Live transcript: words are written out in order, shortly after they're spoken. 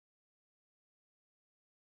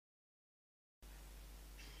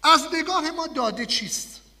از نگاه ما داده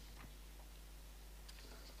چیست؟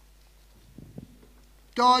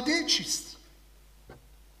 داده چیست؟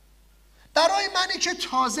 برای منی که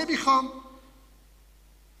تازه میخوام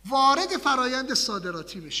وارد فرایند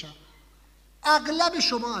صادراتی بشم، اغلب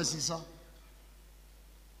شما عزیزان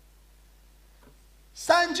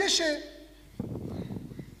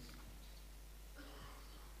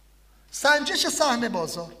سنجش سهم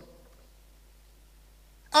بازار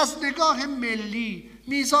از نگاه ملی،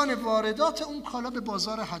 میزان واردات اون کالا به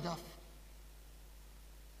بازار هدف،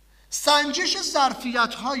 سنجش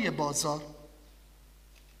ظرفیت‌های بازار،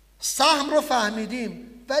 سهم رو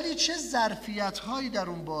فهمیدیم ولی چه ظرفیت‌هایی در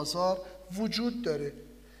اون بازار وجود داره،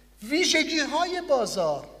 ویژگی‌های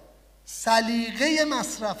بازار، سلیقه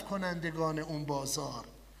مصرف کنندگان اون بازار،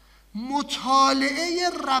 مطالعه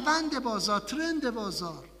روند بازار، ترند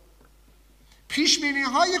بازار،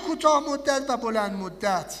 پیش‌بینی‌های کوتاه مدت و بلند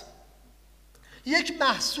مدت. یک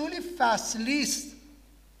محصولی فصلی است،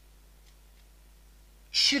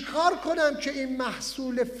 چیکار کنم که این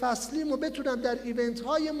محصول فصلیمو بتونم در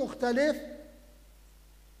ایونت‌های مختلف.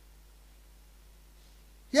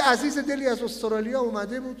 یه عزیز دلی از استرالیا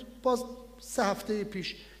اومده بود باز 3 هفته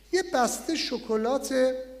پیش، یه بسته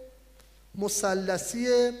شکلات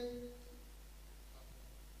مثلثی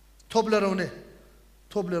توبلرون،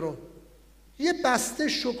 یه بسته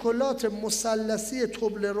شکلات مثلثی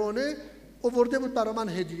توبلرونه آورده بود برای من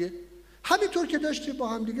هدیه. همینطور که داشتیم با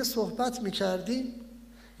هم دیگه صحبت میکردیم،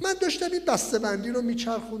 من داشتم این بسته بندی رو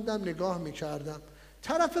میچرخوندم، نگاه میکردم.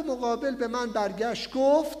 طرف مقابل به من برگشت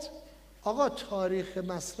گفت آقا تاریخ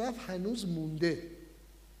مصرف هنوز مونده.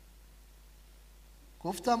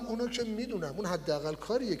 گفتم اونو که میدونم، اون حداقل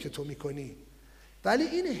کاریه که تو میکنی، ولی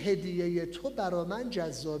این هدیه تو برا من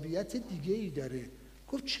جذابیت دیگه ای داره.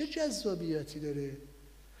 گفت چه جذابیتی داره؟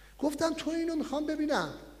 گفتم تو اینو میخوام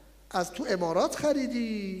ببینم از تو امارات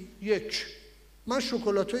خریدی؟ یک، من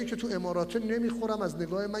شکلاتایی که تو امارات نمیخورم، از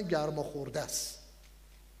نگاه من گرما خورده است.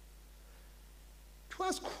 تو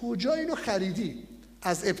از کجا اینو خریدی؟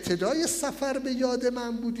 از ابتدای سفر به یاد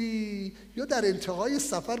من بودی یا در انتهای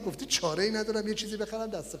سفر گفتی چاره ای ندارم یه چیزی بخرم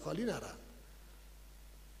دست خالی نرم؟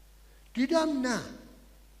 دیدم نه،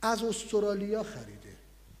 از استرالیا خریده.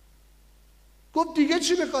 گفت دیگه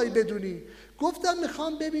چی میخوای بدونی؟ گفتم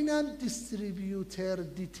میخوام ببینم دیستریبیوتر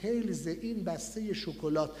دیتیلز این بسته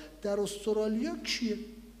شکلات در استرالیا کیه؟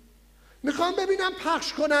 میخوام ببینم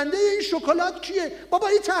پخش کننده این شکلات کیه؟ بابا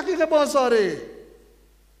این تحقیق بازاره.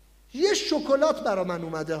 یه شکلات برا من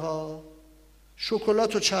اومده ها،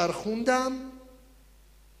 شکلات رو چرخوندم،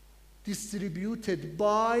 دیستریبیوتد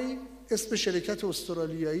بای، اسم شرکت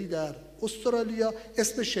استرالیایی در استرالیا،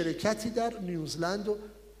 اسم شرکتی در نیوزلند رو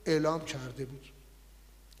اعلام کرده بود.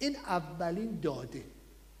 این اولین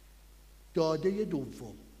داده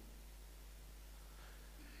دوم.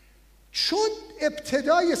 چون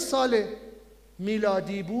ابتدای سال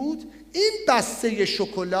میلادی بود، این بسته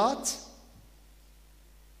شکلات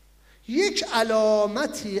یک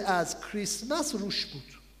علامتی از کریسمس روش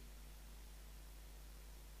بود.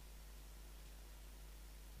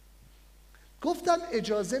 گفتم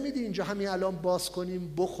اجازه میدی اینجا همین الان باز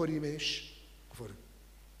کنیم بخوریمش؟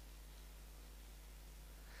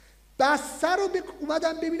 بسته رو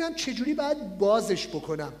اومدم ببینم چجوری باید بازش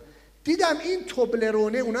بکنم. دیدم این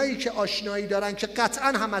توبلرونه، اونایی که آشنایی دارن که قطعا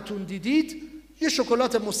همتون دیدید، یه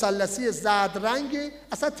شکلات مثلثی زرد رنگه،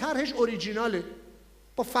 اصلا طرحش اوریجیناله،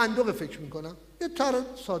 با فندق فکر میکنم، یه طرح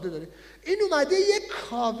ساده داره. این اومده یه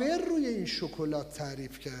کاور روی این شکلات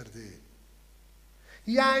تعریف کرده،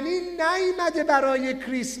 یعنی نیومده برای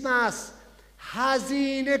کریسمس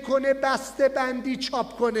هزینه کنه بسته بندی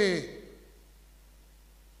چاپ کنه،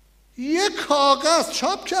 یه کاغذ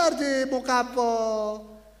چاپ کرده مقوا،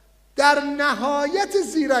 در نهایت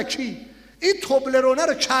زیرکی این توبلرونه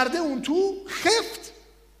رو کرده اون تو خفت.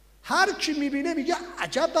 هر کی میبینه میگه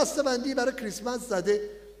عجب بسته بندی برای کریسمس زده،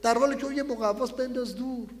 در حالی که اون یه مقواست بنداز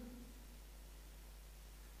دور.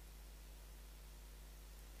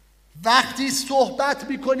 وقتی صحبت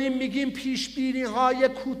میکنیم میگیم پیشبینی های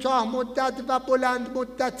کوتاه مدت و بلند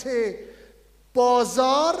مدت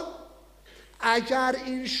بازار، اگر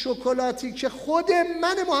این شکلاتی که خود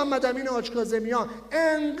من محمد امین آجکاظمیان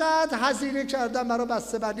انقدر هزینه کردم برای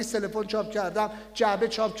بسته بندی، تلفن چاپ کردم، جعبه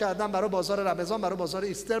چاپ کردم برای بازار رمضان، برای بازار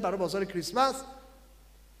ایستر، برای بازار کریسمس،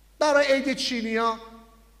 برای عید چینیا،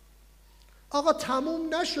 آقا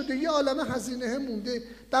تموم نشده، یه عالمه هزینه مونده.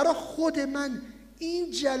 برای خود من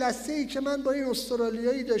این جلسه ای که من با این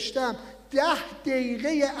استرالیایی داشتم، 10 دقیقه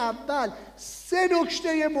اول 3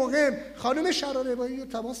 نکته مهم، خانم شراربایی رو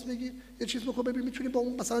تماس بگیر یه چیز بکن ببین میتونیم با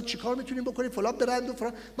اون مثلا چیکار میتونیم بکنیم، فلان برند و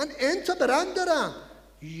فلان. من انتا برند دارم،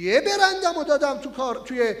 یه برندم رو دادم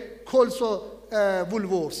توی کلس و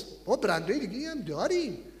وولورس. ما برندهای دیگه هم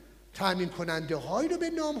داریم. تامین کننده هایی رو به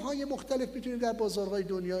نام های مختلف میتونیم در بازارهای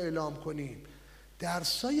دنیا اعلام کنیم.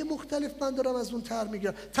 درسای مختلف من دارم از اون طرح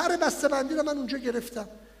میگیرم. طرح بسته‌بندی رو من اونجا گرفتم،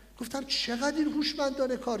 گفتم چقدر این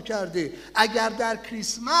هوشمندانه کار کرده. اگر در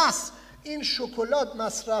کریسمس این شکلات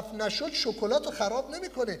مصرف نشد، شکلات رو خراب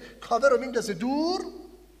نمیکنه، کاور رو میندازه دور،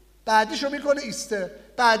 بعدیشو میکنه ایستر،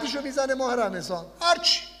 بعدیشو میزنه ماه رمضان،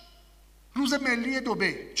 هرچی، روز ملی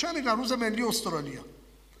دبی، چه میگم روز ملی استرالیا.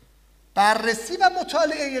 بررسی و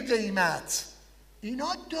مطالعه قیمت،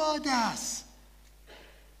 اینا داده است.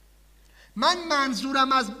 من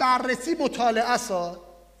منظورم از بررسی مطالعه است.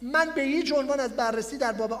 من به هیچ عنوان از بررسی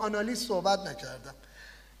در باب آنالیز صحبت نکردم.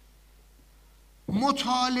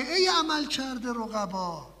 مطالعه عمل کرده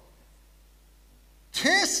رقبا،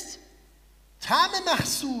 تست، طعم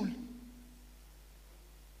محصول.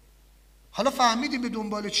 حالا فهمیدیم به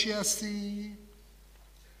دنبال چی هستی؟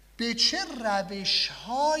 به چه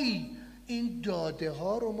روشهایی این داده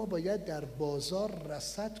ها رو ما باید در بازار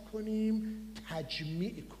رصد کنیم،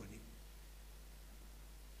 تجمیع کنیم.